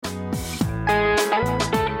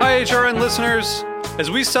HRN listeners.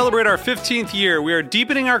 As we celebrate our 15th year, we are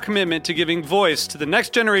deepening our commitment to giving voice to the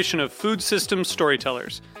next generation of food systems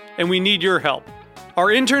storytellers, and we need your help. Our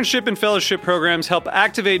internship and fellowship programs help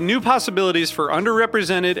activate new possibilities for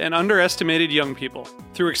underrepresented and underestimated young people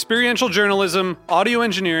through experiential journalism, audio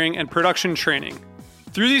engineering, and production training.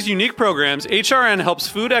 Through these unique programs, HRN helps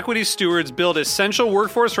food equity stewards build essential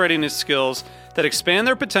workforce readiness skills that expand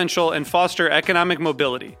their potential and foster economic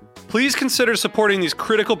mobility. Please consider supporting these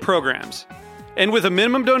critical programs. And with a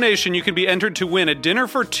minimum donation, you can be entered to win a dinner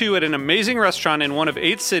for two at an amazing restaurant in one of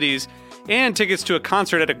 8 cities and tickets to a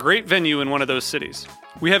concert at a great venue in one of those cities.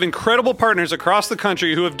 We have incredible partners across the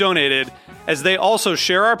country who have donated, as they also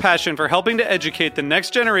share our passion for helping to educate the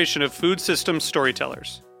next generation of food systems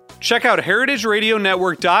storytellers. Check out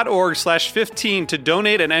heritageradionetwork.org/15 to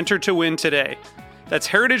donate and enter to win today. That's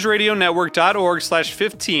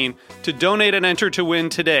heritageradionetwork.org/15 to donate and enter to win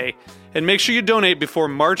today. And make sure you donate before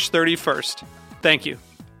March 31st. Thank you.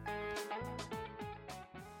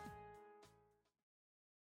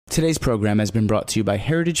 Today's program has been brought to you by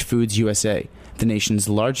Heritage Foods USA, the nation's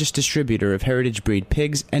largest distributor of heritage breed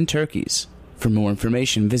pigs and turkeys. For more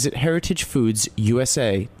information, visit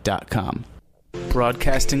heritagefoodsusa.com.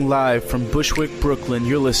 Broadcasting live from Bushwick, Brooklyn,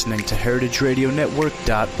 you're listening to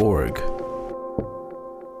heritageradionetwork.org.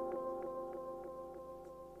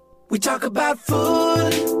 We talk about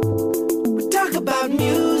food, we talk about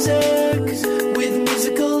music, with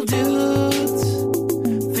musical dudes,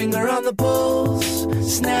 finger on the pulse,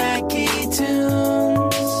 snacky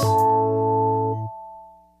tunes.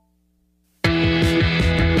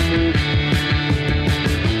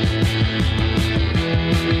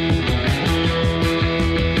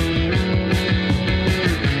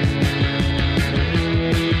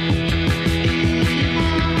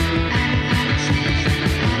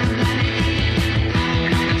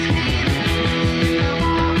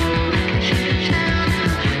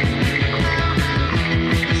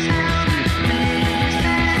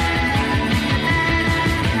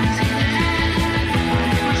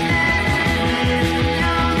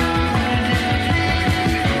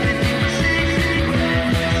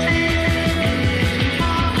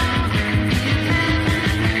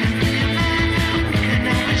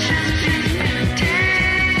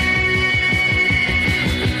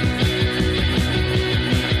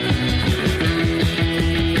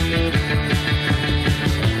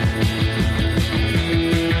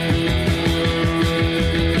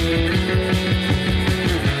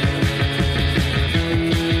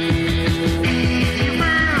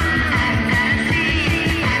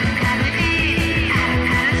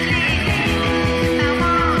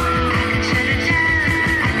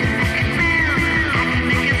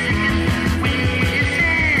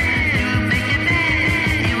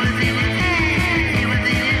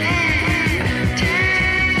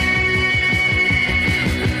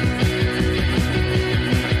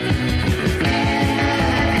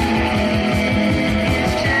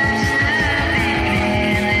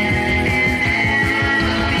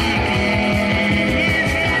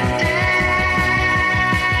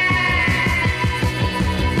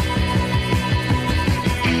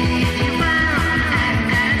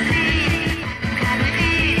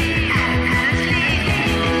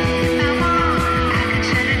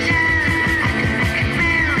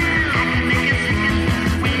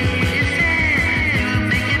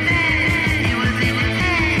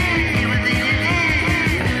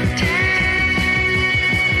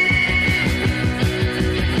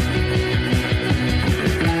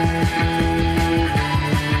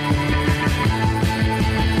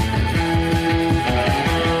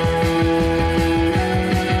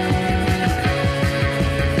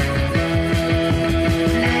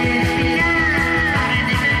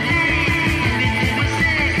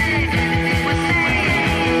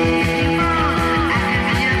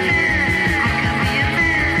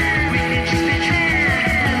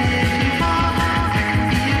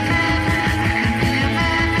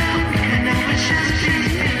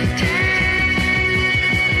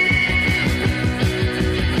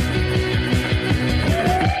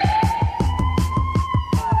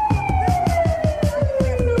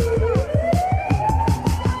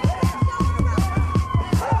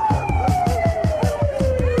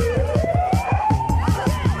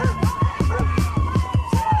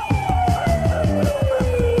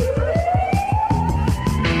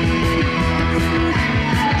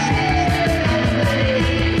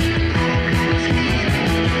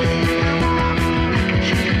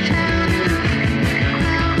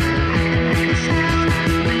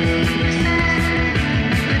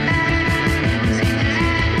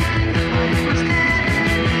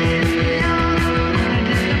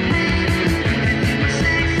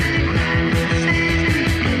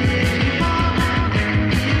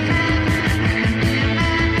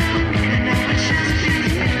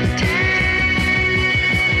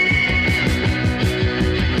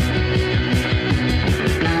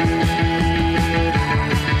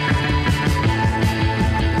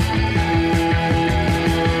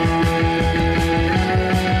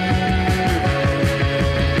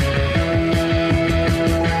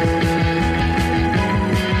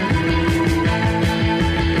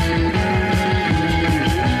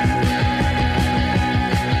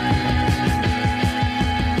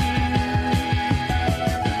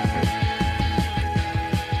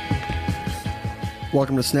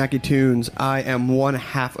 Welcome to Snacky Tunes. I am one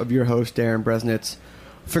half of your host, Darren Bresnitz.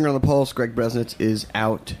 Finger on the pulse, Greg Bresnitz is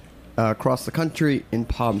out across the country in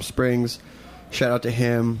Palm Springs. Shout out to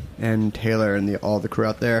him and Taylor and all the crew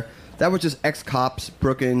out there. That was just Ex-Cops,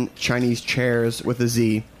 Brooklyn Chinese Chairs with a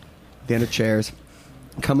Z. The end of Chairs.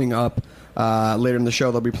 Coming up later in the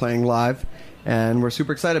show, they'll be playing live. And we're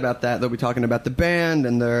super excited about that. They'll be talking about the band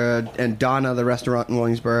and Donna, the restaurant in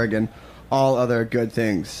Williamsburg, and all other good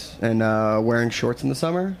things. And wearing shorts in the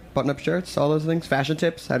summer, button-up shirts, all those things. Fashion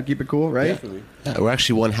tips, how to keep it cool, right? Definitely. Yeah, we're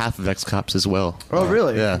actually one half of Ex-Cops as well. Oh,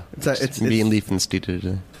 really? Yeah. It's me and Leaf in the studio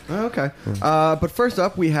today. Oh, okay. But first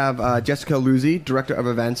up, we have Jessica Luzzi, Director of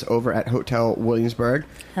Events over at Hotel Williamsburg.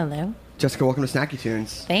 Hello. Jessica, welcome to Snacky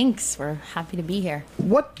Tunes. Thanks. We're happy to be here.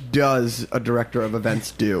 What does a Director of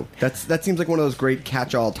Events do? That seems like one of those great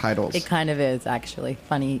catch-all titles. It kind of is, actually.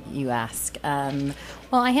 Funny you ask.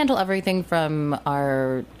 Well, I handle everything from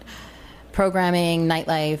our programming,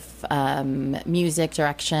 nightlife, music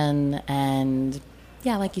direction, and,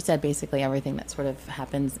 yeah, like you said, basically everything that sort of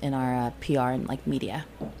happens in our PR and, media.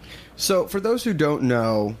 So, for those who don't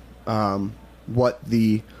know what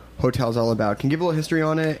the hotel's all about, can you give a little history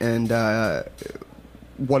on it and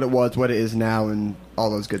what it was, what it is now, and all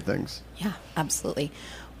those good things? Yeah, absolutely.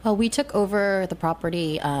 Well, we took over the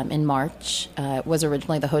property in March. It was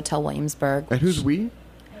originally the Hotel Williamsburg. And who's we?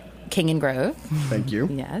 King and Grove. Thank you.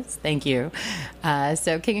 Yes, thank you.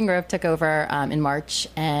 So King and Grove took over in March,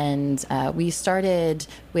 and we started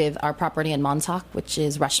with our property in Montauk, which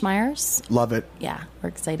is Rushmeyer's. Love it. Yeah, we're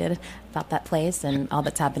excited about that place and all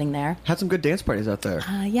that's happening there. Had some good dance parties out there.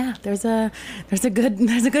 Yeah, there's a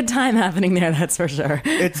good time happening there. That's for sure.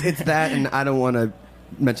 It's that, and I don't want to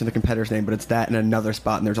mention the competitor's name, but it's that and another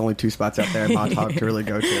spot, and there's only 2 spots out there in Montauk to really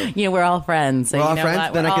go to. Yeah, we're all friends. So we're all friends?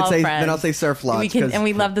 What? Then we're I can say, friends. then I'll say Surf Lodge. And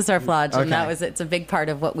we love the Surf Lodge, okay. And it's a big part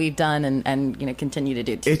of what we've done and continue to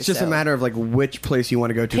do too. It's just a matter of which place you want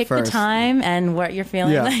to go to pick first. Pick the time and what you're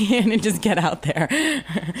feeling like, and just get out there.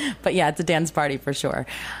 But yeah, it's a dance party for sure.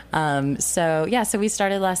 So we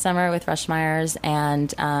started last summer with Rushmeyer's,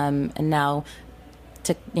 and now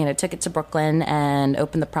took it to Brooklyn and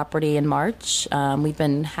opened the property in March. We've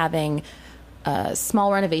been having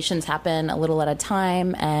small renovations happen a little at a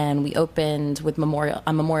time, and we opened with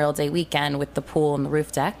Memorial Day weekend with the pool and the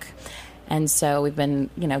roof deck. And so we've been,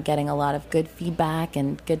 getting a lot of good feedback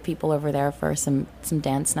and good people over there for some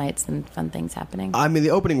dance nights and fun things happening. I mean,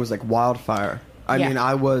 the opening was like wildfire. I mean,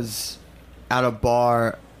 I was at a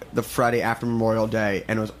bar the Friday after Memorial Day,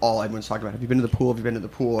 and it was all everyone's talking about. Have you been to the pool? Have you been to the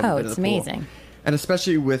pool? Oh, it's amazing. And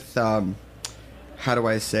especially with, how do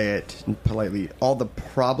I say it politely, all the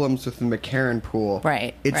problems with the McCarran pool.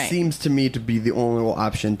 Right. It seems to me to be the only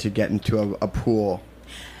option to get into a pool.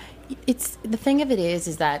 It's the thing of it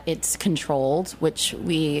is that it's controlled, which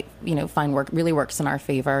we find really works in our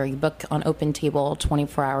favor. You book on Open Table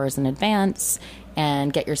 24 hours in advance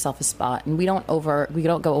and get yourself a spot. And we don't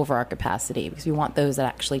go over our capacity because we want those that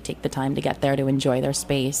actually take the time to get there to enjoy their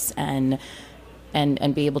space and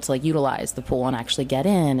be able to utilize the pool and actually get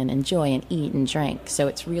in and enjoy and eat and drink. So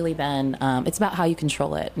it's really been it's about how you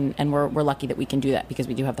control it, and we're lucky that we can do that because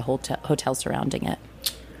we do have the whole hotel surrounding it.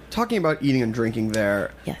 Talking about eating and drinking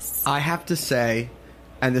there, yes, I have to say,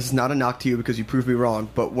 and this is not a knock to you because you proved me wrong,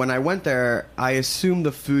 but when I went there, I assumed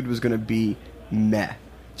the food was going to be meh,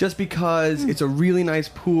 just because it's a really nice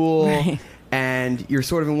pool. Right. And you're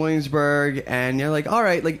sort of in Williamsburg, and you're like, all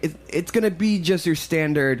right, it's going to be just your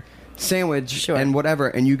standard sandwich and whatever,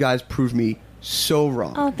 and you guys proved me so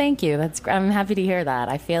wrong. Oh, thank you. I'm happy to hear that.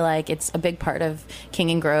 I feel like it's a big part of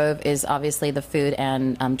King and Grove is obviously the food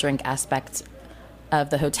and drink aspect of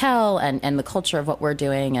the hotel and the culture of what we're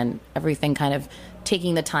doing and everything kind of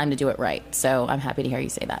taking the time to do it right. So I'm happy to hear you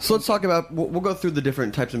say that. So let's talk about, we'll go through the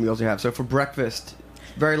different types of meals you have. So for breakfast,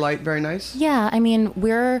 very light, very nice? Yeah, I mean, we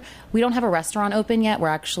don't have a restaurant open yet. We're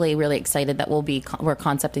actually really excited that we're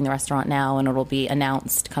concepting the restaurant now, and it'll be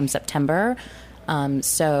announced come September.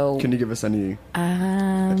 So can you give us any? You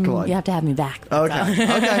have to have me back.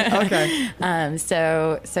 Okay.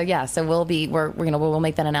 So we'll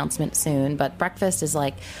make that announcement soon. But breakfast is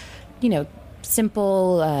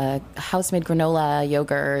simple house-made granola,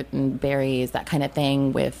 yogurt, and berries, that kind of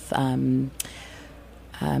thing. With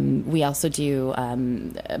we also do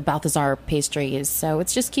Balthazar pastries. So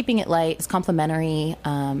it's just keeping it light. It's complimentary,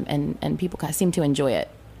 and people seem to enjoy it.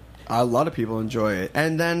 A lot of people enjoy it.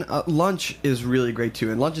 And then lunch is really great, too.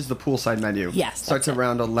 And lunch is the poolside menu. Yes. Starts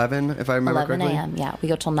around 11, if I remember correctly. 11 a.m., yeah. We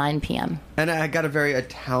go till 9 p.m. And I got a very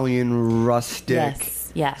Italian, rustic,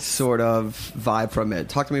 Yes. sort of vibe from it.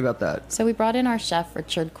 Talk to me about that. So we brought in our chef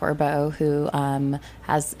Richard Corbo, who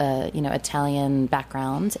has a Italian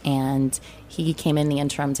background, and he came in the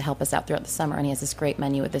interim to help us out throughout the summer. And he has this great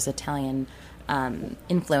menu with this Italian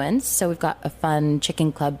influence. So we've got a fun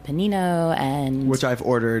chicken club panino, and Which I've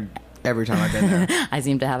ordered every time I've been there. I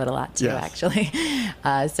seem to have it a lot too, Yes. actually.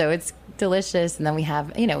 So it's delicious. And then we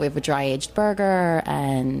have a dry aged burger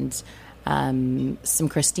and some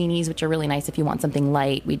crostinis, which are really nice if you want something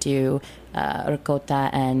light. We do ricotta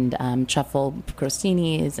and truffle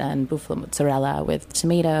crostinis and buffalo mozzarella with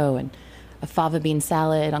tomato and a fava bean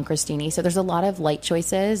salad on crostini. So there's a lot of light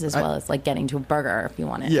choices as well as like getting to a burger if you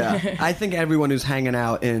want it. Yeah, I think everyone who's hanging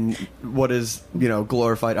out in what is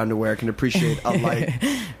glorified underwear can appreciate a light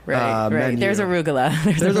Right. menu. There's arugula.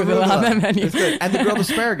 There's arugula on that menu. It's good. And the grilled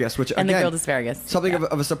asparagus, which And again, the grilled asparagus. something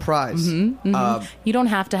of a surprise. You don't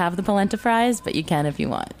have to have the polenta fries, but you can if you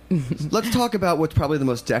want. Let's talk about what's probably the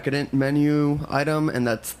most decadent menu item, and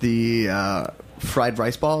that's the fried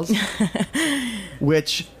rice balls,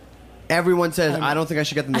 which everyone says, I don't think I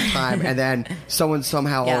should get them this time, and then someone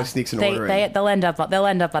somehow always sneaks an order in. They'll end up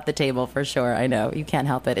at the table for sure. I know, you can't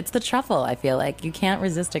help it. It's the truffle. I feel like you can't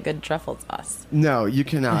resist a good truffle sauce. No, you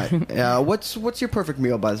cannot. What's your perfect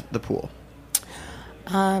meal by the pool?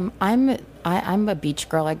 I'm a beach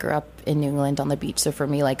girl. I grew up in New England on the beach, so for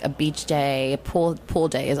me, like a beach day, pool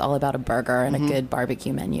day is all about a burger and a good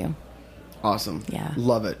barbecue menu. Awesome. Yeah.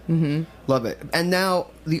 Love it. Mm-hmm. Love it. And now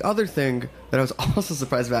the other thing that I was also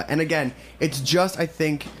surprised about, and again, it's just I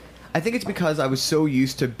think it's because I was so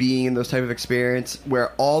used to being in those type of experience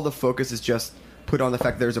where all the focus is just put on the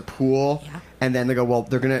fact that there's a pool, and then they go, well,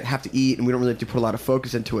 they're gonna have to eat, and we don't really have to put a lot of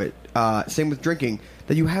focus into it. Same with drinking,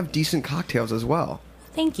 that you have decent cocktails as well.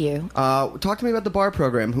 Thank you. Talk to me about the bar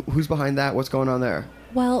program. Who's behind that? What's going on there?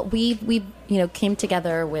 Well, we came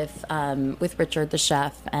together with Richard, the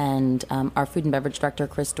chef, and our food and beverage director,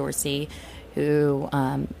 Chris Dorsey, who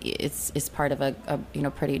is part of a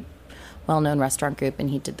pretty well-known restaurant group, and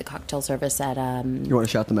he did the cocktail service at. You want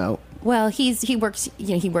to shout them out? Well, he works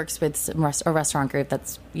with a restaurant group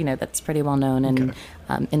that's pretty well known and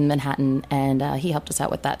in Manhattan, and he helped us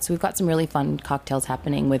out with that. So we've got some really fun cocktails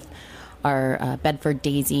happening with our Bedford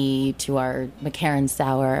Daisy to our McCarran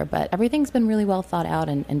Sour, but everything's been really well thought out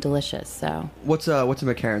and delicious. So what's a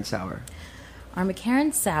McCarran Sour? Our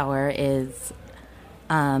McCarran Sour is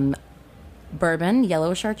bourbon,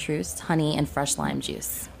 yellow chartreuse, honey, and fresh lime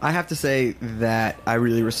juice. I have to say that I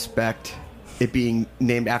really respect it being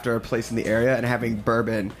named after a place in the area and having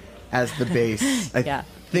bourbon as the base. I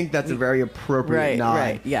think that's a very appropriate nod.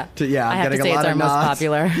 Right, yeah. I'm I have getting to say a lot it's our of most nods.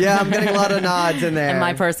 popular. Yeah, I'm getting a lot of nods in there. And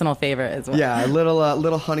my personal favorite as well. Yeah, a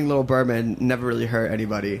little honey, little bourbon never really hurt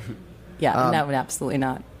anybody. Yeah, no, absolutely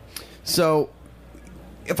not. So,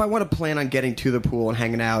 if I want to plan on getting to the pool and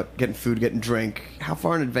hanging out, getting food, getting drink, how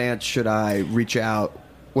far in advance should I reach out?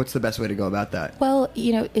 What's the best way to go about that? Well,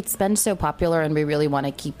 it's been so popular, and we really want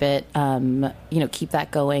to keep it, keep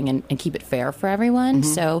that going and keep it fair for everyone.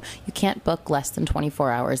 Mm-hmm. So you can't book less than 24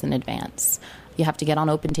 hours in advance. You have to get on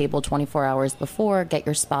Open Table 24 hours before, get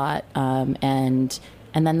your spot, and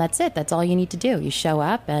then that's it. That's all you need to do. You show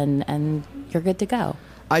up, and you're good to go.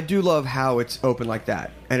 I do love how it's open like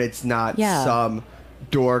that, and it's not some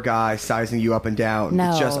door guy sizing you up and down. No,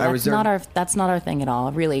 it's just, that's not our thing at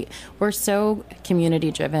all. Really, we're so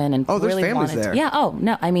community driven and there's really families wanted there. Yeah. Oh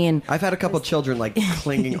no, I mean, I've had a couple children like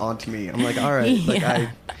clinging onto me. I'm like, all right,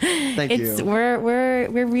 thank you.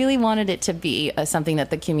 We really wanted it to be something that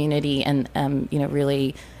the community and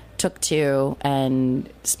really took to and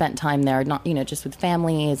spent time there, not just with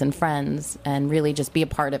families and friends, and really just be a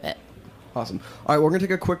part of it. Awesome. All right, we're gonna take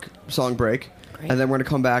a quick song break. And then we're going to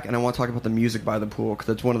come back, and I want to talk about the music by the pool, because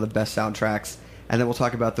it's one of the best soundtracks. And then we'll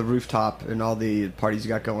talk about the rooftop and all the parties you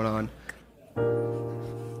got going on.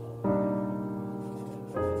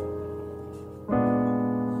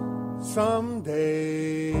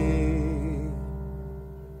 Someday,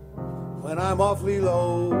 when I'm awfully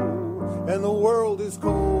low and the world is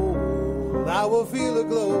cold, I will feel a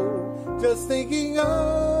glow just thinking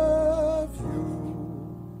of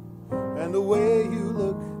you and the way you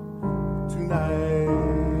look tonight.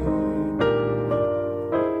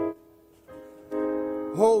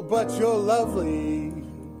 Oh, but you're lovely,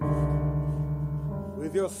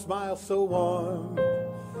 with your smile so warm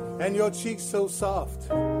and your cheeks so soft.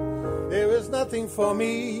 There is nothing for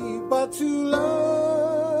me but to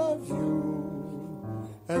love you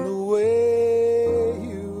and the way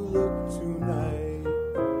you look tonight.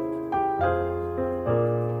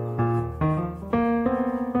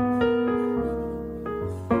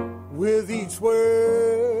 With each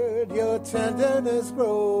word your tenderness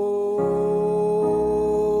grows.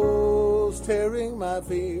 my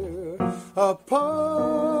fear apart.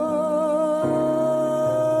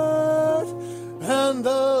 And the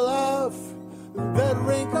laugh that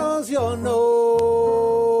wrinkles your nose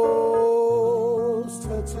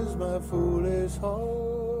touches my foolish heart.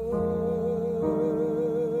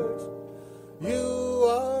 You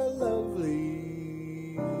are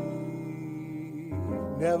lovely,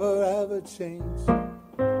 never ever change.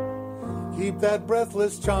 Keep that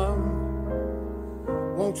breathless charm.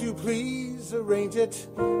 Won't you please arrange it?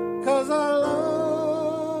 'Cause I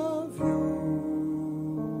love you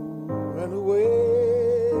and the way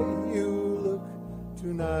you look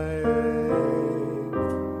tonight.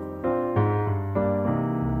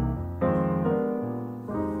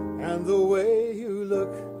 And the way you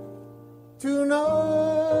look tonight.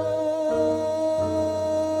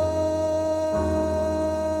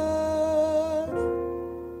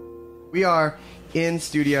 We are in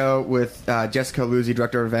studio with Jessica Luzzi,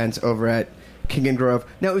 Director of Events over at King and Grove.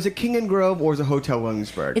 Now, is it King and Grove or is it Hotel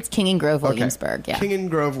Williamsburg? It's King and Grove Williamsburg, yeah. King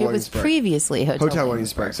and Grove Williamsburg. It was previously Hotel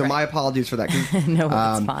Williamsburg. So right. my apologies for that. No,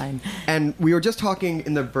 it's fine. And we were just talking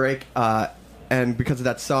in the break, and because of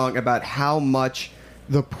that song, about how much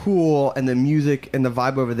the pool and the music and the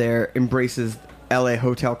vibe over there embraces LA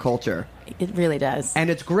hotel culture. It really does. And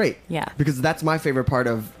it's great. Yeah. Because that's my favorite part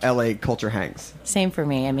of LA culture hangs. Same for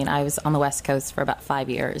me. I mean, I was on the West Coast for about 5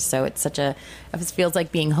 years, so it feels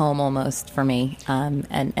like being home almost for me,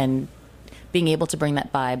 and being able to bring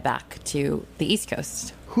that vibe back to the East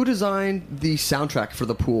Coast. Who designed the soundtrack for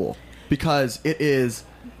the pool? Because it is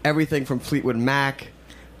everything from Fleetwood Mac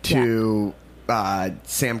to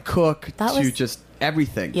Sam Cooke to just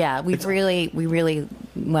everything. Yeah, we really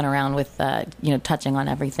went around with touching on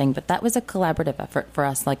everything, but that was a collaborative effort for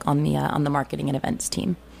us, like on the marketing and events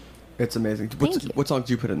team. It's amazing. What songs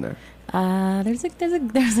do you put in there? There's a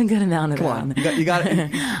good amount of Come on, you got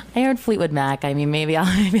it. I heard Fleetwood Mac. I mean, maybe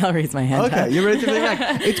I'll raise my hand. Okay, you're ready to Fleetwood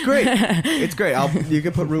Mac. It's great. It's great. You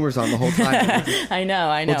can put rumors on the whole time. I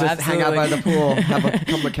know. We'll just absolutely. hang out by the pool, have a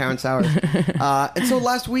couple of Karen Sours. And so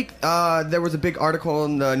last week there was a big article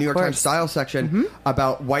in the New York Times Style section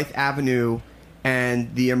about Wythe Avenue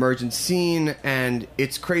and the emergent scene, and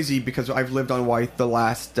it's crazy because I've lived on Wythe the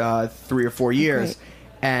last 3 or 4 years,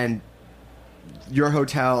 and your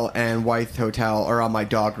hotel and Wythe Hotel are on my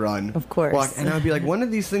dog run. Of course. And I would be like, when are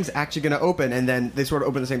these things actually going to open? And then they sort of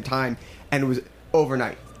open at the same time, and it was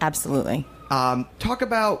overnight. Absolutely. Talk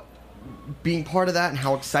about being part of that and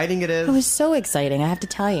how exciting it is. It was so exciting, I have to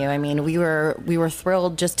tell you. I mean, we were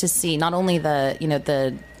thrilled just to see not only the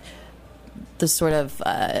sort of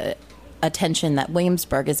attention that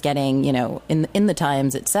Williamsburg is getting, in the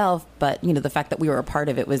Times itself, but the fact that we were a part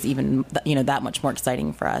of it was even that much more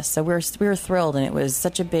exciting for us. So we were thrilled, and it was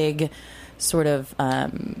such a big sort of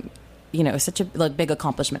such a big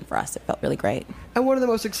accomplishment for us. It felt really great. And one of the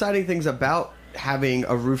most exciting things about having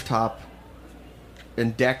a rooftop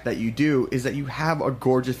and deck that you do is that you have a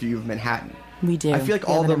gorgeous view of Manhattan. We do. I feel like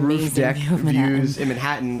all the roof deck views in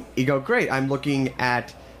Manhattan, you go, great, I'm looking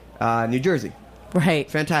at New Jersey.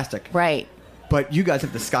 Right. Fantastic. Right. But you guys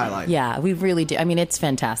have the skyline. Yeah, we really do. I mean, it's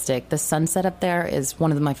fantastic. The sunset up there is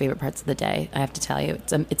one of my favorite parts of the day, I have to tell you.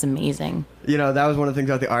 It's amazing. That was one of the things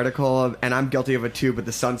about the article, and I'm guilty of it too, but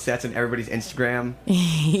the sunsets and everybody's Instagram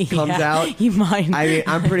comes out. You mind. I mean,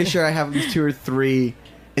 I'm pretty sure I have at least 2 or 3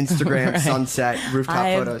 Instagram sunset rooftop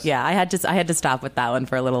photos. Yeah, I had to stop with that one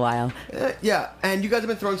for a little while. Yeah, and you guys have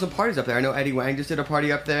been throwing some parties up there. I know Eddie Wang just did a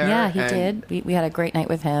party up there. Yeah, he did. We had a great night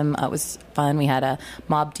with him. It was fun. We had a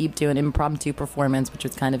Mobb Deep do an impromptu performance, which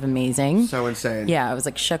was kind of amazing. So insane. Yeah, it was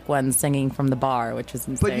like Shook One singing from the bar, which was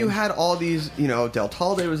insane. But you had all these, Del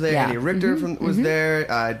Talde was there, Andy Richter was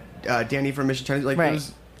there, Danny from Mission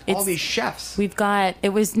Chinese. It was all these chefs.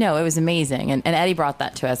 It was amazing. And Eddie brought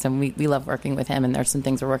that to us, and we love working with him, and there's some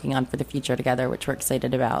things we're working on for the future together, which we're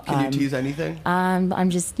excited about. Can you tease anything? I'm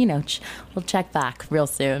just, we'll check back real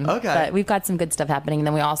soon. Okay. But we've got some good stuff happening. And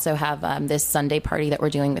then we also have this Sunday party that we're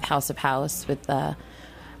doing with House of House with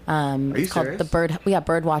it's called serious?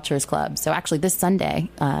 Bird Watchers Club. So actually this Sunday,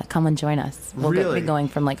 come and join us. We'll be going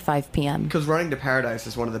from 5 p.m. Because Running to Paradise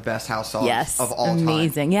is one of the best house songs of all time.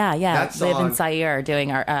 Amazing. Yeah. That song, Liv and Sayer are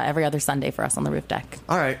doing our every other Sunday for us on the roof deck.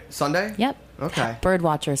 All right. Sunday? Yep. Okay. Bird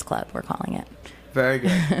Watchers Club, we're calling it. Very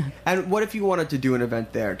good. And what if you wanted to do an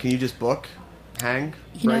event there? Can you just book, hang,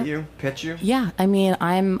 pitch you? Yeah. I mean,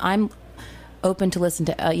 open to listen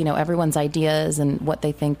to everyone's ideas and what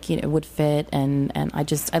they think would fit, and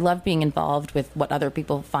I love being involved with what other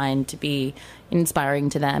people find to be inspiring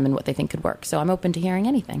to them and what they think could work. So I'm open to hearing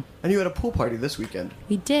anything. And you had a pool party this weekend.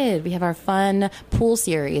 We did. We have our fun pool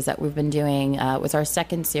series that we've been doing. It was our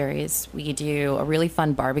second series. We do a really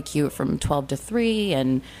fun barbecue from 12 to 3,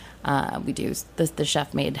 and we do the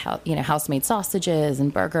chef made house-made sausages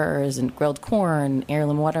and burgers and grilled corn,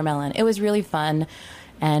 heirloom watermelon. It was really fun,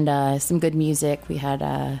 and some good music. We had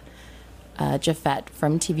Jafet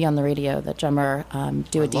from TV on the Radio, the drummer,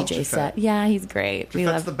 do a DJ set. Yeah, he's great.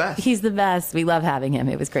 Jafet's the best. He's the best. We love having him.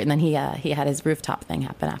 It was great. And then he had his rooftop thing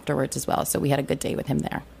happen afterwards as well. So we had a good day with him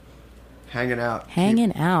there. Hanging out,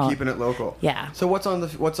 keeping it local. Yeah. So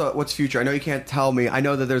what's future? I know you can't tell me. I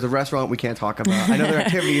know that there's a restaurant we can't talk about. I know there are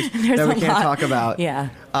activities that we can't talk about. Yeah.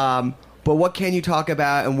 But what can you talk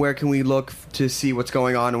about, and where can we look to see what's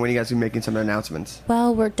going on, and when you guys are making some announcements?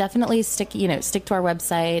 Well, we're definitely stick to our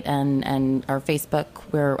website and our Facebook.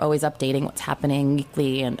 We're always updating what's happening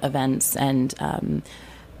weekly, and events and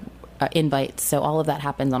invites. So all of that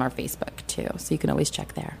happens on our Facebook too. So you can always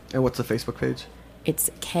check there. And what's the Facebook page?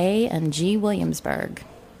 It's K&G Williamsburg.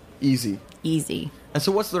 Easy. And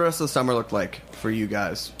so what's the rest of the summer look like for you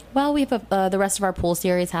guys? Well, we have the rest of our pool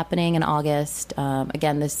series happening in August.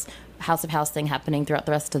 Again, this House of House thing happening throughout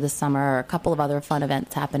the rest of the summer. A couple of other fun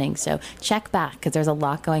events happening. So check back, because there's a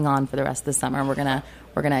lot going on for the rest of the summer. We're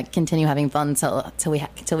gonna continue having fun till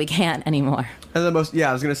we can't anymore. And I was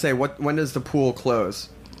gonna say, when does the pool close?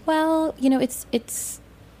 Well,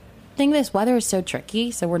 this weather is so tricky,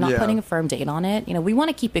 so we're not putting a firm date on it. We want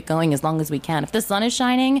to keep it going as long as we can. If the sun is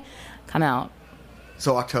shining, come out.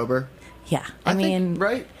 So October? Yeah. I mean,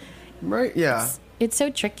 right? Yeah. It's so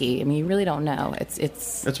tricky. I mean, you really don't know.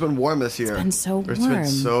 It's been warm this year. It's been so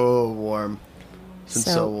warm. It's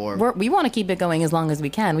been so warm. We want to keep it going as long as we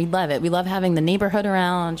can. We love it. We love having the neighborhood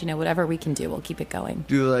around. Whatever we can do, we'll keep it going.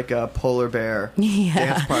 Do like a polar bear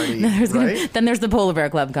dance party, right? Then there's the polar bear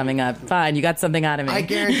club coming up. Fine, you got something out of me. I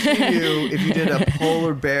guarantee you, if you did a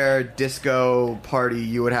polar bear disco party,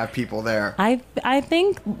 you would have people there. I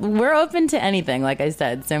think we're open to anything, like I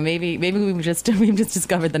said. So maybe we've just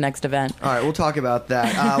discovered the next event. All right, we'll talk about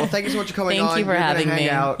that. Well, thank you so much for coming on. Thank you for having me.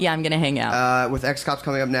 Yeah, I'm going to hang out. With X-Cops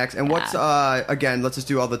coming up next. And what's, again, let's just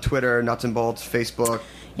do all the Twitter, nuts and bolts, Facebook,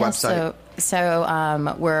 website.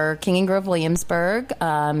 So we're King and Grove Williamsburg.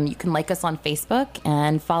 You can like us on Facebook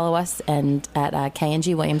and follow us at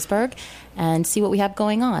K&G Williamsburg and see what we have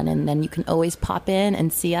going on. And then you can always pop in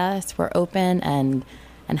and see us. We're open and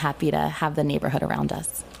happy to have the neighborhood around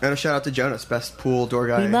us. And a shout out to Jonas, best pool door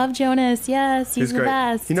guy. We love Jonas. Yes, he's the great.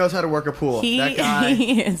 best. He knows how to work a pool. That guy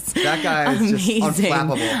is amazing. Just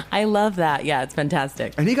unflappable. I love that. Yeah, it's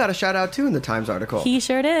fantastic. And he got a shout out too in the Times article. He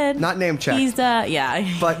sure did. Not name checked. He's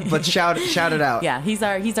but shout it out. Yeah, he's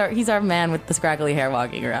our man with the scraggly hair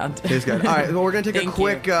walking around. He's good. All right, well, we're gonna take a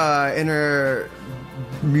quick inner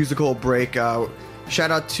musical break. Shout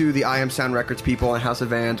out to the I Am Sound Records people and House of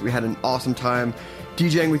Vans. We had an awesome time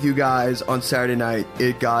DJing with you guys on Saturday night.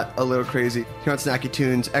 It got a little crazy. Here on Snacky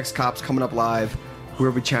Tunes, X-Cops coming up live.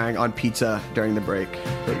 We'll be chatting on pizza during the break.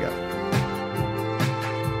 There you go.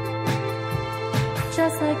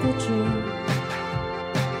 Just like a tree,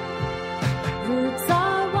 roots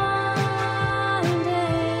are winding.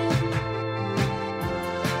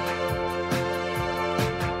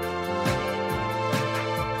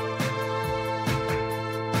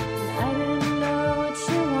 I didn't know what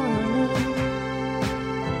you wanted.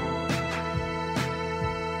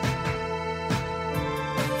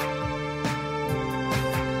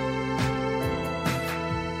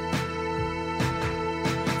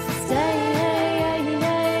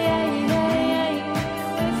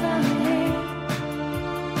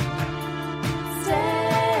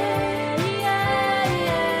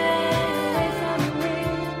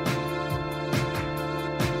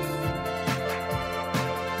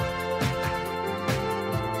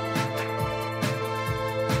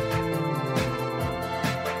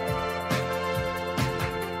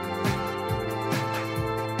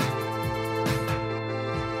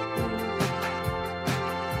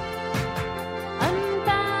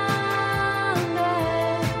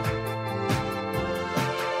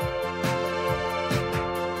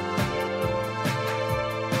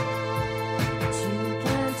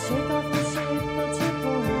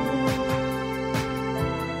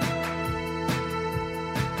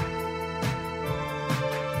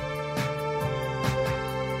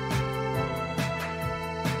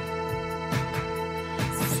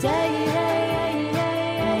 Stay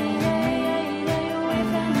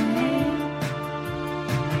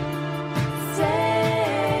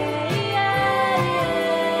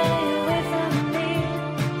away from me.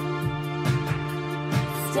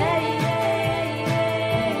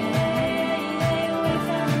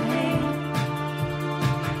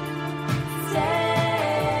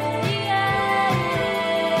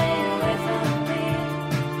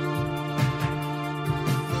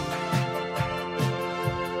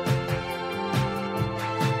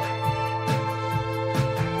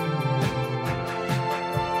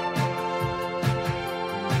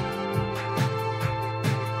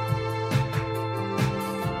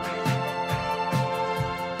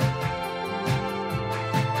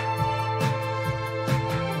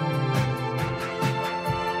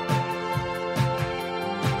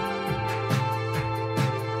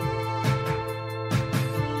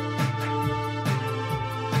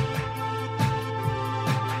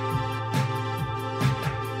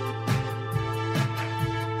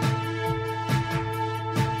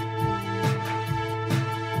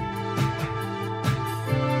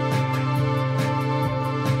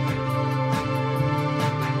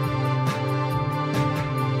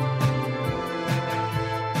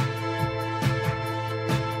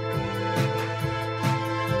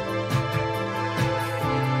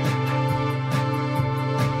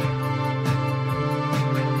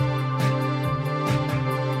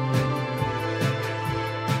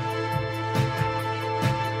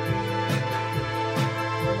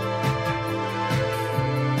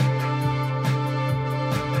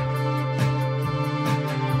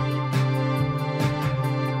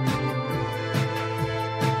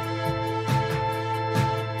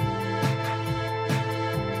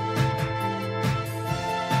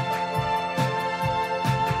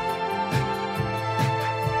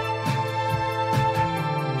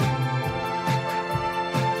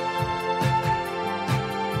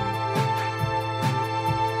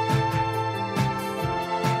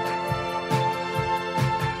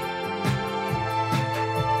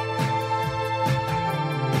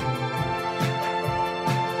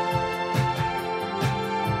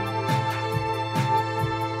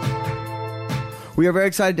 We are very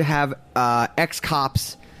excited to have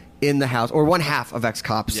ex-cops in the house, or one half of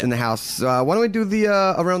ex-cops in the house. Why don't we do the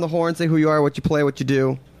around the horn, say who you are, what you play, what you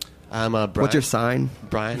do. I'm Brian. What's your sign?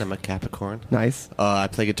 Brian, I'm a Capricorn. Nice. I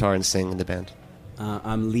play guitar and sing in the band.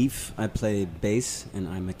 I'm Leaf. I play bass, and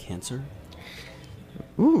I'm a Cancer.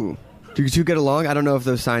 Ooh. Do you two get along? I don't know if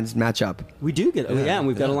those signs match up. We do get, and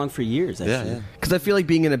we've got along for years, actually. Yeah. Because I feel like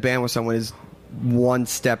being in a band with someone is one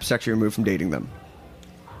step sexually removed from dating them.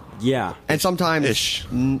 Yeah. And sometimes, Ish.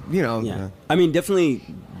 Yeah. I mean, definitely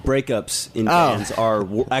breakups in bands are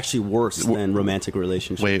actually worse than romantic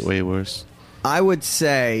relationships. Way worse. I would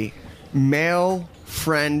say male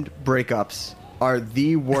friend breakups are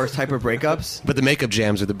the worst type of breakups. But the makeup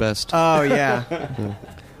jams are the best. Oh, yeah.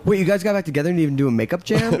 Wait, you guys got back together and didn't even do a makeup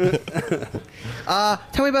jam?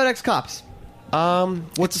 Tell me about ex-cops.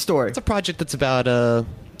 What's the story? It's a project that's about a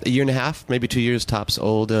year and a half, maybe 2 years tops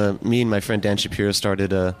old. Me and my friend Dan Shapiro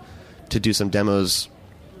started to do some demos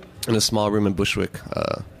in a small room in Bushwick.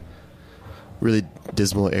 Really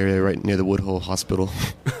dismal area right near the Woodhull Hospital.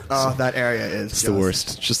 Oh, that area is It's the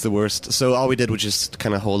worst. It's just the worst. So all we did was just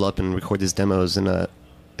kind of hole up and record these demos. And it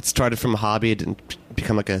started from a hobby. It didn't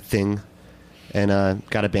become like a thing. And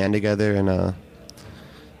got a band together. And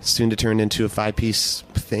soon it turned into a 5-piece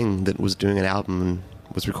thing that was doing an album and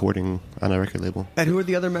was recording on a record label. And who are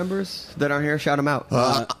the other members that aren't here? Shout them out.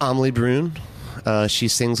 Amelie Brune. She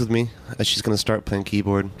sings with me. She's going to start playing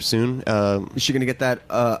keyboard soon. Is she going to get that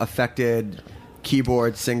affected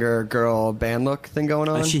keyboard singer girl band look thing going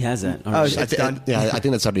on? She has that. Oh, it's done? Yeah, I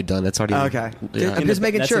think that's already done. That's already... Okay. Yeah. I'm just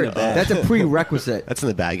making That's sure. in the bag. That's a prerequisite. That's in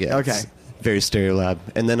the bag, yeah. Okay. It's very Stereolab.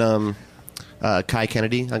 And then Kai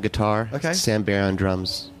Kennedy on guitar. Okay. Sam Bear on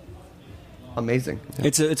drums. Amazing.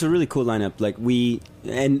 It's a really cool lineup. Like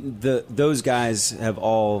those guys have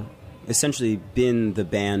all essentially been the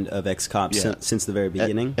band of ex-cops since the very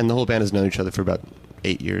beginning. And the whole band has known each other for about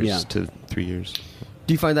 8 years Yeah. to 3 years.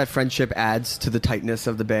 Do you find that friendship adds to the tightness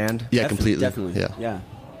of the band? Yeah, completely. Definitely. Yeah.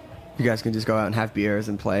 You guys can just go out and have beers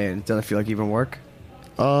and play, and it doesn't feel like even work?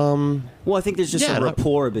 Well, I think there's just Yeah, a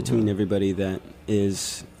rapport between everybody that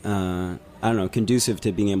is, I don't know, conducive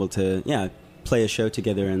to being able to, play a show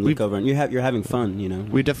together and look over, and you're having fun, you know.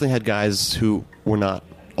 We definitely had guys who were not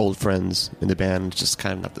old friends in the band. It's just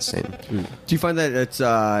kind of not the same. Do you find that it's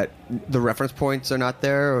the reference points are not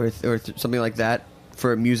there, or something like that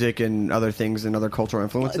for music and other things and other cultural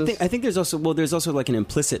influences? I think there's also like an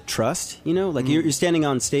implicit trust, you know, like you're standing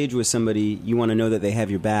on stage with somebody, you want to know that they have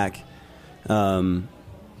your back.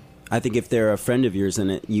 I think if they're a friend of yours,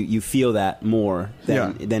 then you feel that more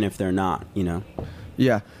than if they're not, you know.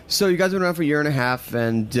 Yeah. So you guys have been around for a year and a half,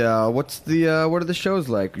 and what are the shows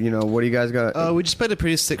like? You know, what do you guys got? We just played a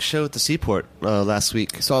pretty sick show at the Seaport last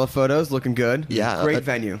week. Saw the photos, looking good. Yeah. Great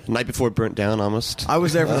venue. Night before it burnt down almost. I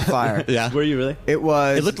was there for the fire. Yeah. Were you really? It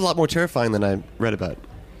looked a lot more terrifying than I read about.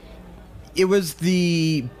 It was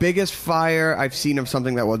the biggest fire I've seen of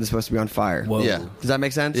something that wasn't supposed to be on fire. Whoa. Yeah. Does that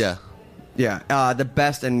make sense? Yeah. Yeah. The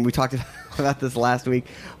best, and we talked about this last week,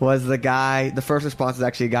 was the first response was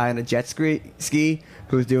actually a guy on a jet ski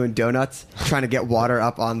who was doing donuts, trying to get water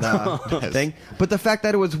up on the thing. But the fact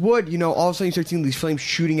that it was wood, you know, all of a sudden you start seeing these flames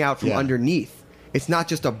shooting out from underneath. It's not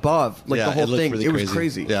just above, like the whole looked thing. really It was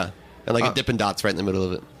crazy. Yeah. And like a Dippin' Dots right in the middle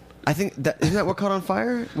of it. I think isn't that what caught on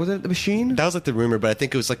fire? Was it the machine? That was like the rumor, but I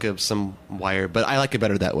think it was like some wire. But I like it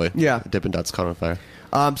better that way. Yeah. Dippin' Dots caught on fire.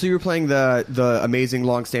 So you were playing the amazing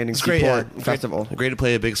long-standing Seaport Festival. Great to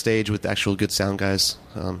play a big stage with actual good sound guys.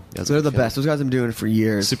 They're the best. Those guys have been doing it for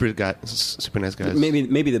years. Super nice guys.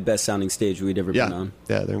 Maybe the best sounding stage we'd ever been on.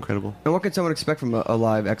 Yeah, they're incredible. And what can someone expect from a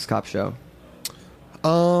live ex-cop show?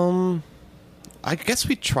 I guess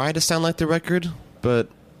we try to sound like the record, but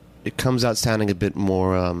it comes out sounding a bit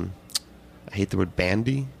more, I hate the word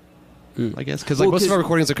bandy, I guess. Because most of our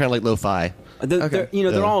recordings are kind of like lo-fi.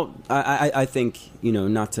 They're all, I think, you know,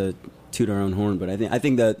 not to toot our own horn, but I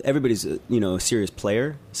think that everybody's, a serious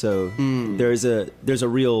player. So there's a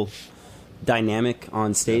real dynamic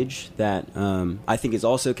on stage that I think is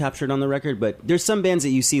also captured on the record. But there's some bands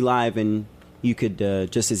that you see live and you could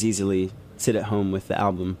just as easily sit at home with the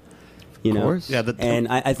album. You know, yeah, and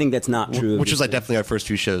I think that's not true. Which was like definitely our first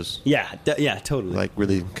few shows. Yeah, totally. Like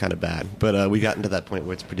really kind of bad, but we got into that point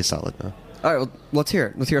where it's pretty solid now. All right, well, let's hear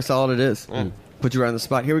it. Let's hear how solid it is. Put you right on the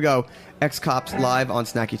spot. Here we go. Ex-Cops live on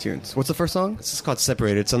Snacky Tunes. What's the first song? This is called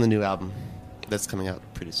Separated. It's on the new album that's coming out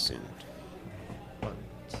pretty soon.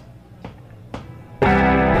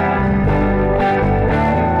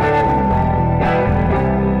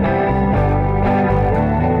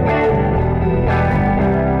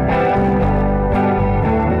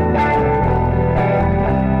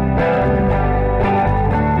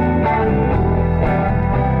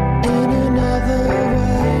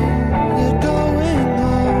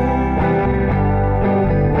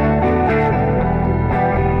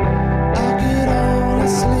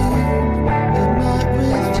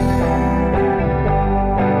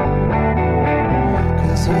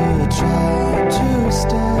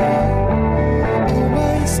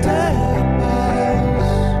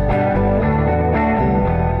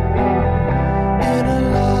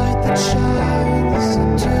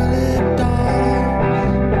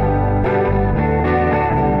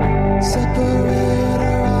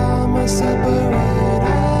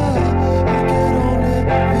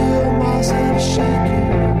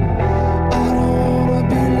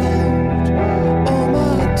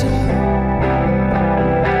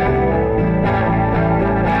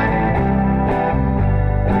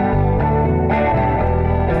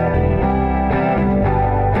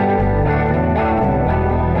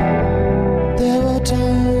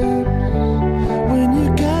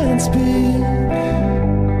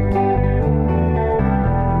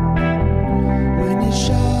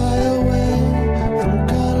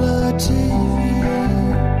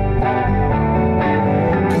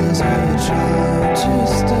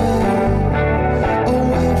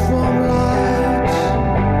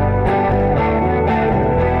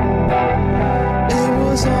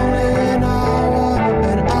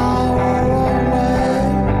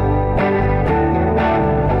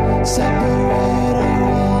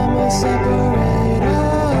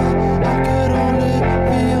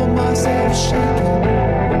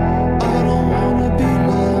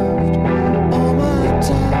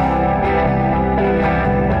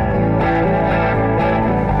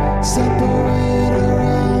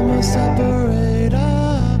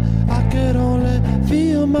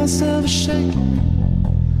 myself shake.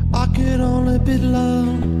 I could only be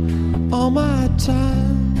loved all my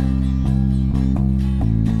time.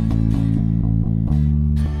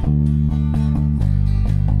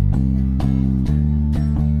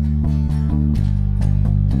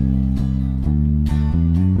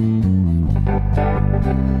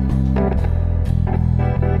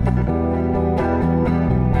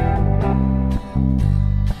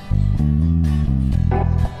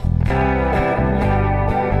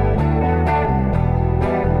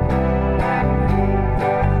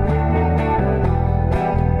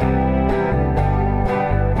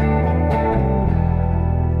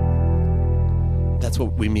 That's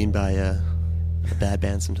what we mean by a bad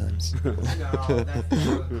band sometimes. No, that's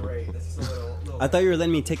great. That's just a little I thought you were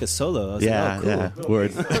letting me take a solo. I was Yeah, like, oh, yeah. cool.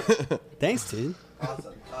 Word. Thanks, dude.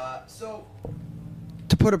 Awesome. So,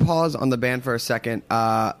 to put a pause on the band for a second,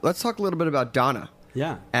 let's talk a little bit about Donna.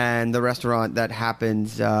 Yeah. And the restaurant that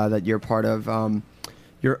happens that you're part of,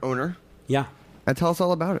 your owner. Yeah. And tell us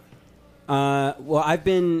all about it. Well, I've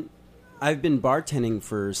been bartending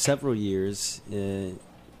for several years,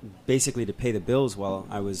 basically to pay the bills while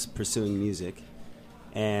I was pursuing music,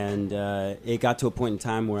 and it got to a point in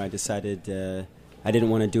time where I decided I didn't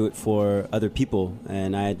want to do it for other people,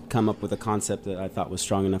 and I had come up with a concept that I thought was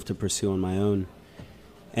strong enough to pursue on my own,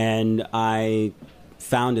 and I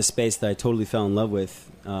found a space that I totally fell in love with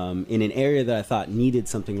in an area that I thought needed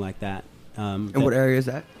something like that. And what area is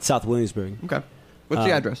that? South Williamsburg. Okay. What's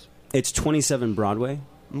the address? It's 27 Broadway.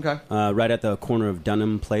 Okay. Right at the corner of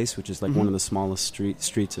Dunham Place, which is like one of the smallest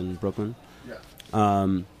streets in Brooklyn.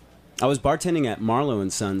 Yeah. I was bartending at Marlowe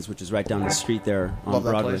and Sons, which is right down the street there on Love that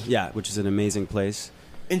Broadway. place. Yeah, which is an amazing place.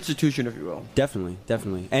 Institution, if you will. Definitely,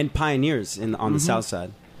 and pioneers on the South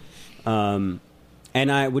Side. And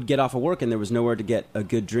I would get off of work, and there was nowhere to get a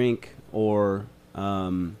good drink or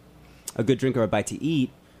a bite to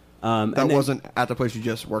eat. That wasn't at the place you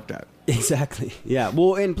just worked at. Exactly. Yeah.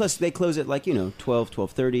 Well, and plus they close at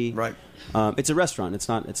 12:30. Right. It's a restaurant. It's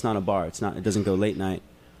not a bar. It doesn't go late night.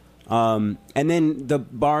 And then the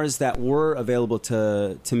bars that were available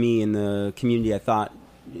to me in the community, I thought,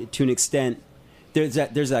 to an extent,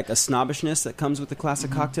 there's like a snobbishness that comes with the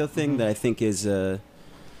classic cocktail thing that I think is I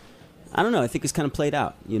don't know. I think it's kind of played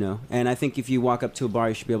out, And I think if you walk up to a bar,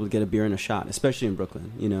 you should be able to get a beer and a shot, especially in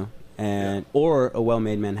Brooklyn, or a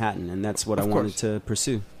well-made Manhattan, and that's what I wanted to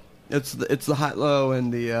pursue. It's the high low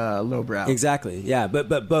and the low brow. Exactly. Yeah,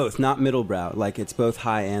 but both, not middle brow. Like it's both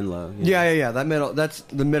high and low. Yeah. That's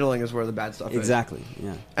the middling is where the bad stuff is. Exactly.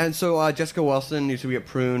 Yeah. And so Jessica Wilson used to be at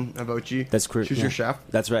Prune of Ochi. That's correct. She's your chef.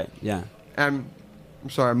 That's right. Yeah. I'm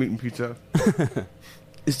sorry, I'm eating pizza.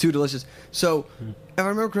 It's too delicious. So, if I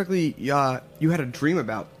remember correctly, you had a dream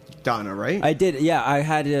about Donna, right? I did. Yeah,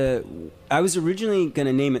 I was originally going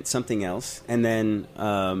to name it something else, and then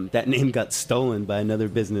that name got stolen by another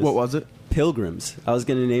business. What was it? Pilgrims. I was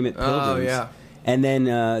going to name it Pilgrims. Oh, yeah. And then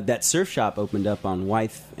that surf shop opened up on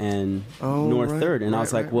Wythe and North 3rd, and I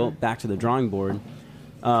was like, back to the drawing board.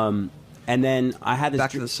 And then I had this...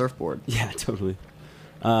 Back to the surfboard. Yeah, totally.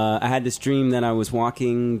 I had this dream that I was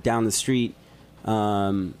walking down the street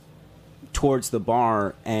towards the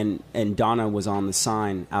bar, and Donna was on the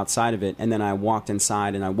sign outside of it, and then I walked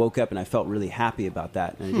inside, and I woke up, and I felt really happy about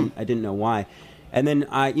that, and I didn't know why. And then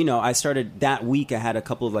I started that week. I had a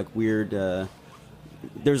couple of weird.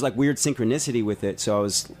 There's weird synchronicity with it, so I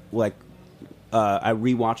was I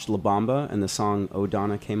rewatched La Bamba, and the song "Oh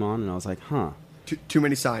Donna" came on, and I was like, huh. Too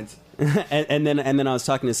many signs. and then I was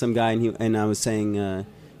talking to some guy, and I was saying,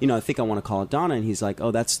 I think I want to call it Donna, and he's like,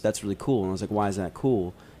 oh, that's really cool, and I was like, why is that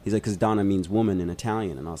cool? He's like, because Donna means woman in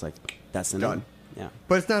Italian, and I was like, that's the name. Done. Yeah.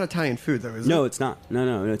 But it's not Italian food, though, is it? No, it's not.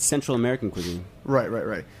 No, it's Central American cuisine. Right. we're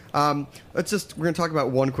going to talk about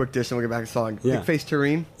one quick dish, and we'll get back to the song. Yeah. Pig-faced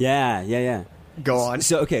terrine. Yeah. Go on.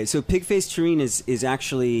 So pig-faced terrine is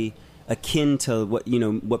actually akin to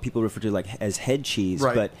what people refer to as head cheese,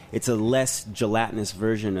 right. But it's a less gelatinous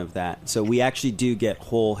version of that. So we actually do get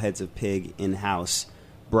whole heads of pig in-house,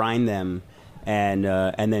 brine them, and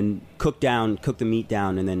then cook the meat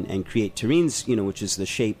down, and create terrines, which is the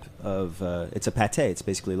shape of it's a pate. It's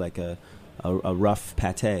basically like a rough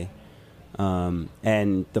pate,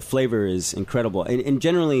 and the flavor is incredible. And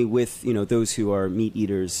generally with those who are meat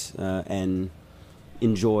eaters and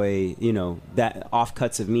enjoy that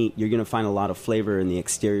offcuts of meat, you're going to find a lot of flavor in the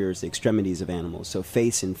exteriors, the extremities of animals. So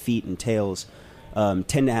face and feet and tails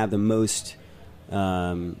tend to have the most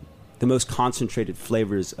concentrated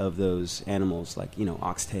flavors of those animals, like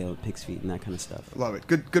oxtail, pig's feet, and that kind of stuff. Love it.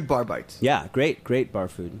 Good bar bites. Yeah, great bar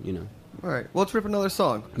food. All right. Well, let's rip another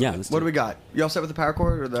song. Yeah, let's What do do we it. got? You all set with the power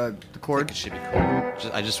chord or the I think chord? it should be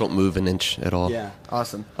cool. I just won't move an inch at all. Yeah.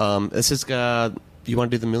 Awesome. This is. You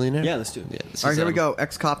want to do the Millionaire? Yeah, let's do it. Yeah. This All right, is, here we go.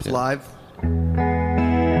 X-Cops yeah. live. Here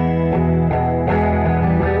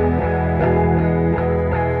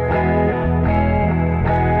we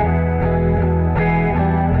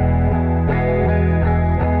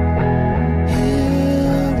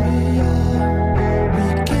are, we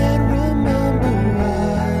can't remember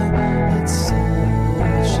why. It's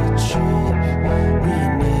such a trip, we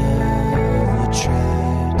never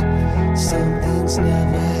tried. Some things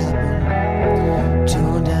never happen.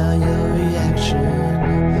 Tone down your reaction.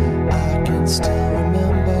 I can still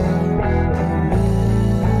remember the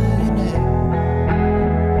millionaire.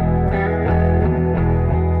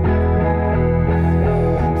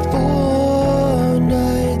 Four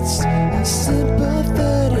nights of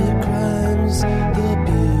sympathetic crimes. The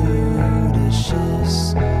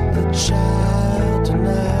beauticious, the child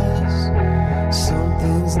denies. Some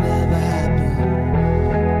things never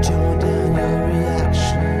happen. Tone down your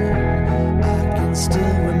reaction. I can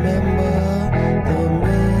still remember the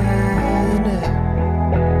millionaire.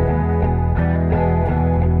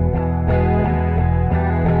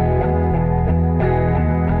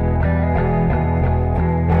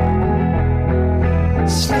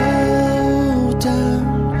 Slow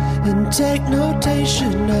down and take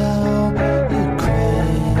notation now. You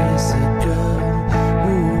crazy girl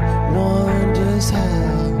who wonders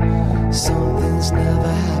how some things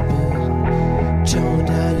never happen. Tone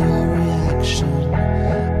down your reaction.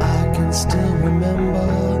 I can still remember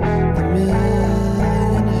the millionaire.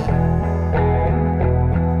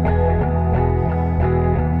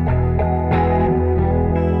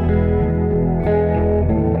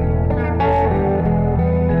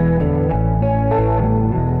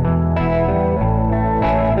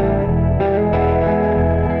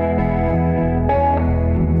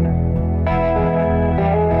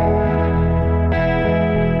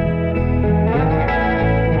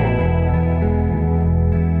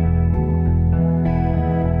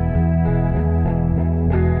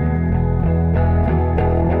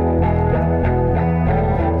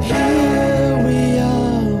 Here we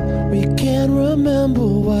are, we can't remember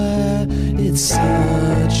why. It's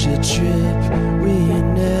such a trip, we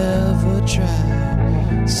never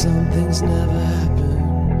tried. Some things never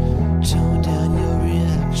happen. Tone down your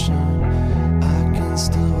reaction. I can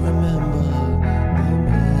still remember the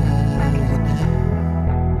millionaire.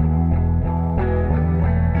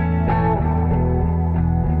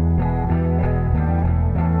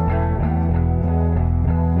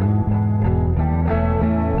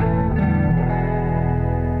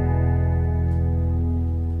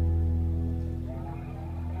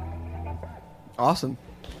 Awesome.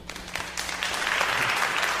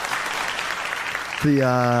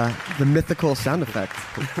 The mythical sound effect.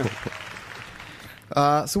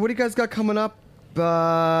 So what do you guys got coming up?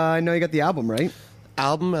 I know you got the album, right?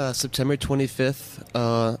 Album September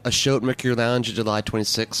 25th. A show at Mercury Lounge July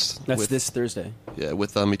 26th. That's with, this Thursday. Yeah,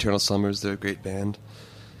 with Eternal Summers. They're a great band.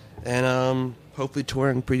 And hopefully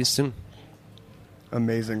touring pretty soon.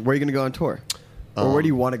 Amazing. Where are you going to go on tour? Or where do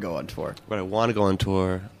you want to go on tour? But I want to go on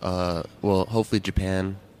tour. Well, hopefully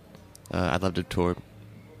Japan. I'd love to tour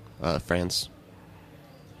France.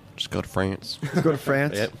 Just go to France. Let's go to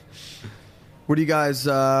France. Yep. What do you guys,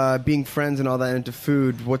 being friends and all that into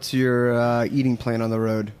food, what's your eating plan on the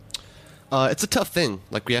road? It's a tough thing.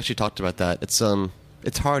 Like, we actually talked about that. It's hard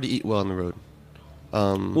to eat well on the road.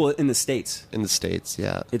 Well, in the States, In the States,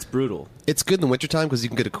 yeah. it's brutal. It's good in the wintertime because you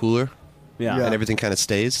can get a cooler. Yeah. Yeah. And everything kind of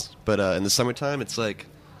stays. But in the summertime, it's like,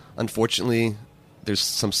 unfortunately, there's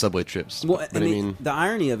some subway trips. Well, but and the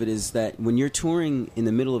irony of it is that when you're touring in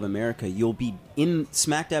the middle of America, you'll be in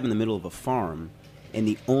smack dab in the middle of a farm, and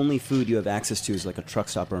the only food you have access to is like a truck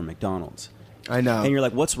stop or a McDonald's. I know. And you're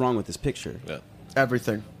like, what's wrong with this picture? yeah.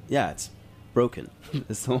 Everything. Yeah, it's broken.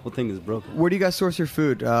 This whole thing is broken. Where do you guys source your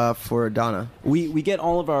food for Donna? We get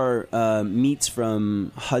all of our meats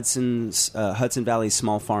from Hudson Valley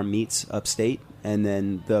Small Farm Meats upstate, and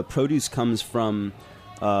then the produce comes from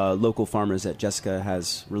local farmers that Jessica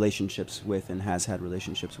has relationships with and has had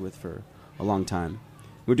relationships with for a long time.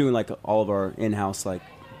 We're doing like all of our in-house like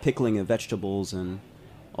pickling of vegetables and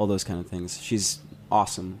all those kind of things. She's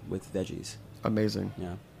awesome with veggies. Amazing.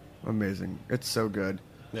 Yeah. Amazing. It's so good.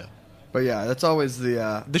 Yeah. But yeah, that's always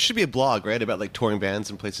the... There should be a blog, right, about like touring bands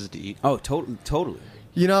and places to eat. Oh, totally.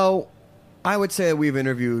 You know, I would say we've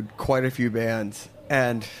interviewed quite a few bands,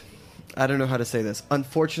 and I don't know how to say this.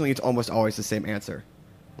 Unfortunately, it's almost always the same answer.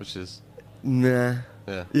 Which is... Nah.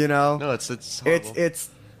 Yeah. You know? No, it's horrible. It's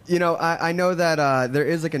You know, I know that there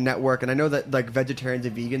is like a network, and I know that like vegetarians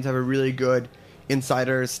and vegans have a really good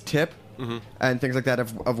insider's tip and things like that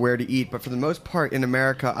of where to eat. But for the most part in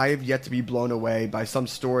America, I have yet to be blown away by some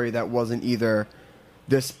story that wasn't either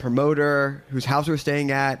this promoter whose house we're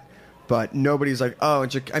staying at, but nobody's like, oh,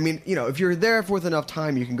 I mean, you know, if you're there for with enough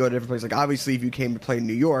time, you can go to different places. Like, obviously, if you came to play in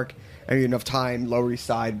New York and you had enough time, Lower East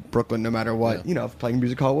Side, Brooklyn, no matter what, you know, if playing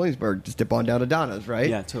Music Hall Williamsburg, just dip on down to Donna's, right?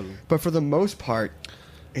 Yeah, totally. But for the most part,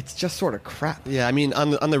 it's just sort of crap. Yeah, I mean, on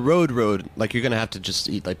the road, like, you're going to have to just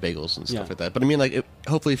eat, like, bagels and stuff like that. But, I mean, like,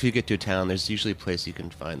 hopefully if you get to a town, there's usually a place you can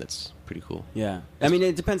find that's pretty cool. Yeah. I mean,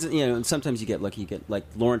 it depends, you know, sometimes you get lucky. You get, like,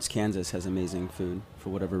 Lawrence, Kansas has amazing food for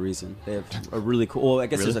whatever reason. They have a really cool, well, I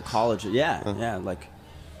guess Really? there's a college. Yeah, yeah, like.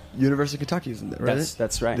 University of Kentucky, isn't it, right?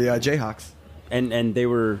 That's right. The Jayhawks. And they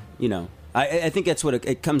were, you know, I think that's what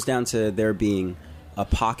it comes down to, there being a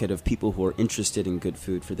pocket of people who are interested in good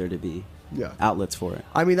food for there to be outlets for it.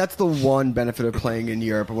 I mean, that's the one benefit of playing in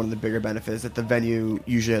Europe, or one of the bigger benefits, that the venue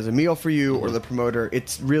usually has a meal for you, or the promoter.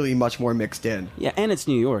 It's really much more mixed in. Yeah, and it's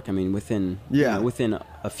New York. I mean, within within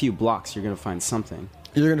a few blocks, you're going to find something.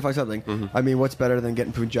 You're going to find something. I mean, what's better than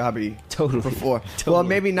getting Punjabi Totally. before? Totally. Well,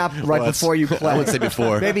 maybe not right before you play. I would say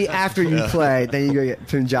before. Maybe after you play, then you go get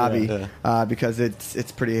Punjabi because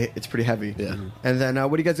it's pretty heavy. Yeah. And then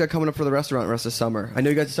what do you guys got coming up for the restaurant the rest of summer? I know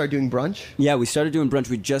you guys started doing brunch. Yeah, we started doing brunch.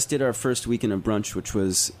 We just did our first weekend of brunch, which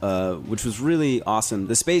was really awesome.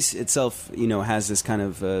 The space itself, you know, has this kind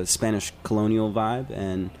of Spanish colonial vibe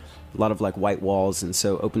and a lot of like white walls, and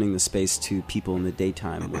so opening the space to people in the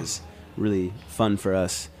daytime was really fun for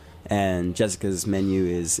us. And Jessica's menu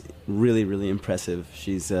is really, really impressive.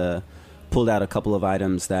 She's pulled out a couple of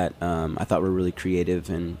items that I thought were really creative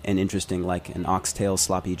and interesting, like an oxtail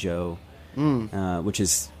sloppy joe, which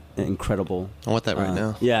is incredible. I want that right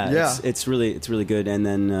now. Yeah. It's really good. And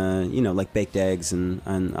then you know, like baked eggs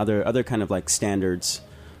and other kind of like standards.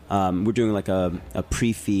 We're doing like a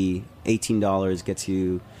pre-fee. $18 gets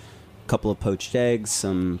you couple of poached eggs,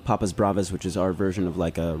 some Papas Bravas, which is our version of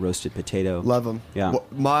like a roasted potato. Love them. Yeah.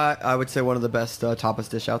 I would say one of the best tapas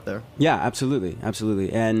dish out there. Yeah, absolutely.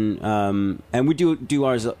 And we do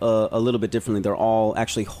ours a little bit differently. They're all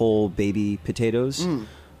actually whole baby potatoes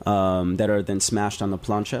that are then smashed on the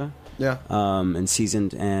plancha. Yeah. And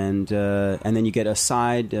seasoned, and then you get a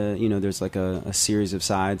side. You know, there's like a series of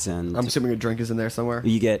sides, and I'm assuming a drink is in there somewhere.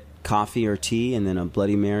 You get coffee or tea, and then a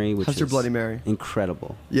Bloody Mary. Which How's your is Bloody Mary?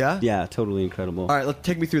 Incredible. Yeah. Yeah, totally incredible. All right,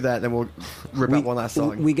 take me through that, then we'll rip out one last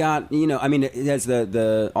song. We got, you know, I mean, it has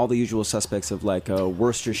the all the usual suspects of like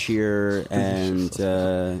Worcestershire and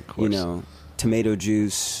you know, tomato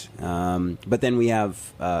juice, but then we have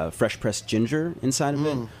fresh pressed ginger inside of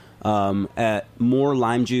it. More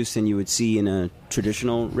lime juice than you would see in a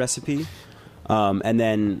traditional recipe, and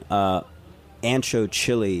then ancho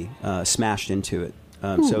chili smashed into it.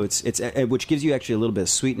 So it's which gives you actually a little bit of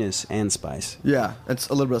sweetness and spice. Yeah, it's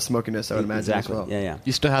a little bit of smokiness, I would imagine. Exactly. As well. Yeah.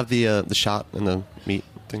 You still have the shot and the meat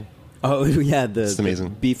thing? Oh yeah, It's amazing.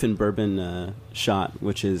 the beef and bourbon shot,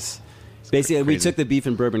 which is basically we took the beef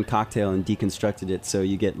and bourbon cocktail and deconstructed it, so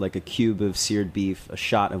you get like a cube of seared beef, a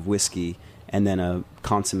shot of whiskey, and then a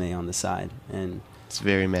consommé on the side, and it's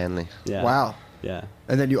very manly. Yeah. Wow. Yeah.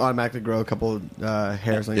 And then you automatically grow a couple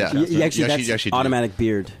hairs on your chest. That's actually do. automatic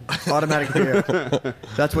beard. Automatic beard.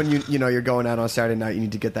 That's when you know you're going out on Saturday night. You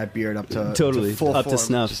need to get that beard up to Totally to full up form. to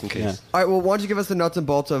snuff. Just in case. Yeah. All right. Well, why don't you give us the nuts and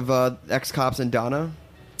bolts of X-Cops and Donna,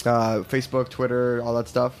 Facebook, Twitter, all that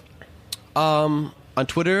stuff. On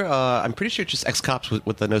Twitter, I'm pretty sure it's just X-Cops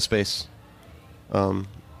with the no space.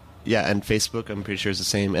 Yeah, and Facebook, I'm pretty sure is the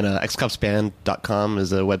same. And xcopsband.com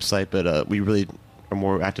is a website, but we really are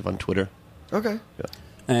more active on Twitter. Okay. Yeah.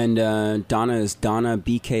 And Donna is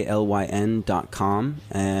donnabklyn.com.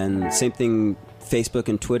 And same thing, Facebook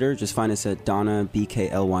and Twitter. Just find us at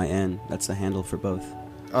donnabklyn. That's the handle for both.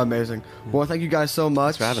 Amazing. Well, thank you guys so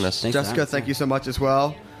much. Thanks for having us. Thanks for Jessica, having us. thank you so much as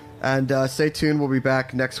well. And stay tuned. We'll be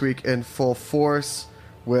back next week in full force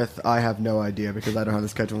with I have no idea because I don't have the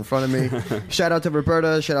schedule in front of me. Shout out to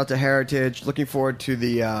Roberta. Shout out to Heritage. Looking forward to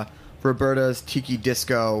the Roberta's Tiki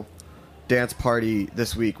Disco dance party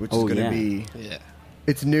this week, which is going to be... Yeah.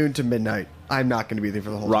 It's noon to midnight. I'm not going to be there for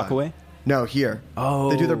the whole time. Rockaway? No, here. Oh.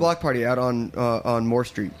 They do their block party out on Moore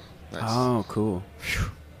Street. Nice. Oh, cool.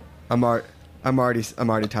 I'm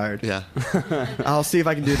already tired. Yeah. I'll see if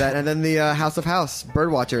I can do that. And then the House of House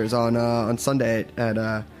Birdwatchers on Sunday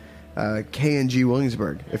at KNG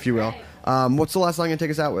Williamsburg, if you will. What's the last song you're going to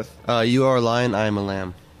take us out with? You are a lion, I am a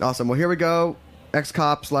lamb. Awesome. Well, here we go.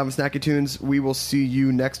 X-Cops, Live with Snacky Tunes. We will see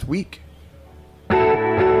you next week.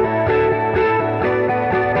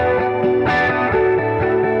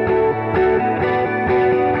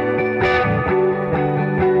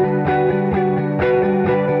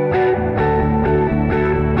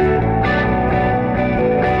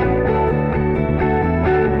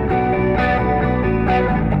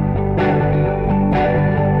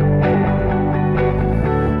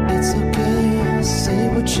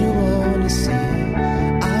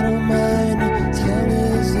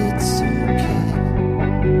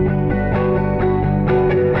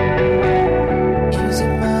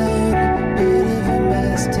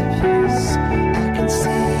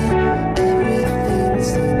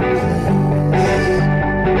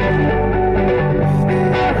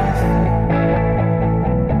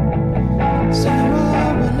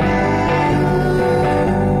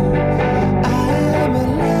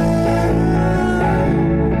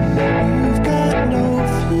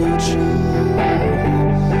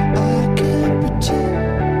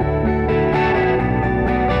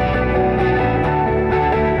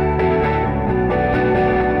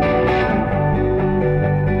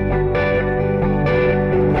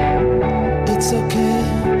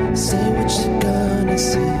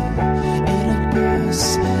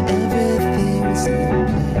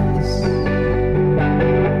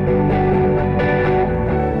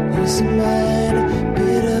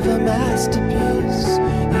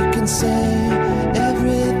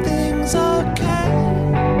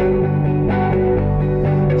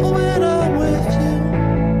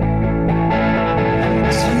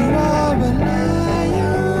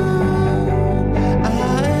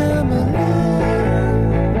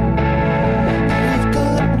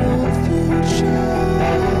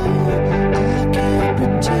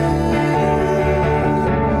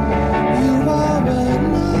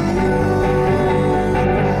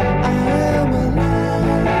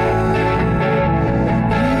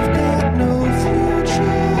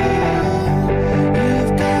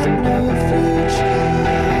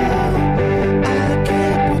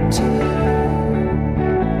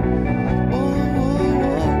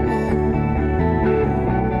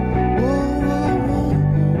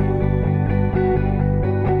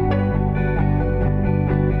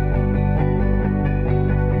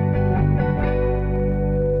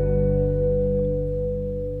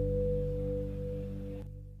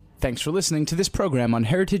 Thanks for listening to this program on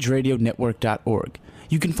heritageradionetwork.org.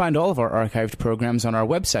 You can find all of our archived programs on our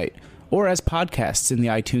website or as podcasts in the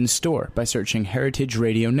iTunes Store by searching Heritage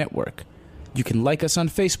Radio Network. You can like us on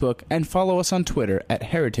Facebook and follow us on Twitter at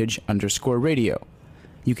heritage_radio.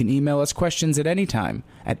 You can email us questions at any time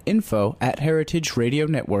at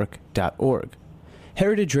info@heritageradionetwork.org.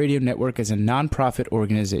 Heritage Radio Network is a nonprofit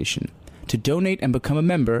organization. To donate and become a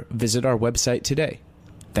member, visit our website today.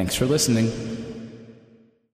 Thanks for listening.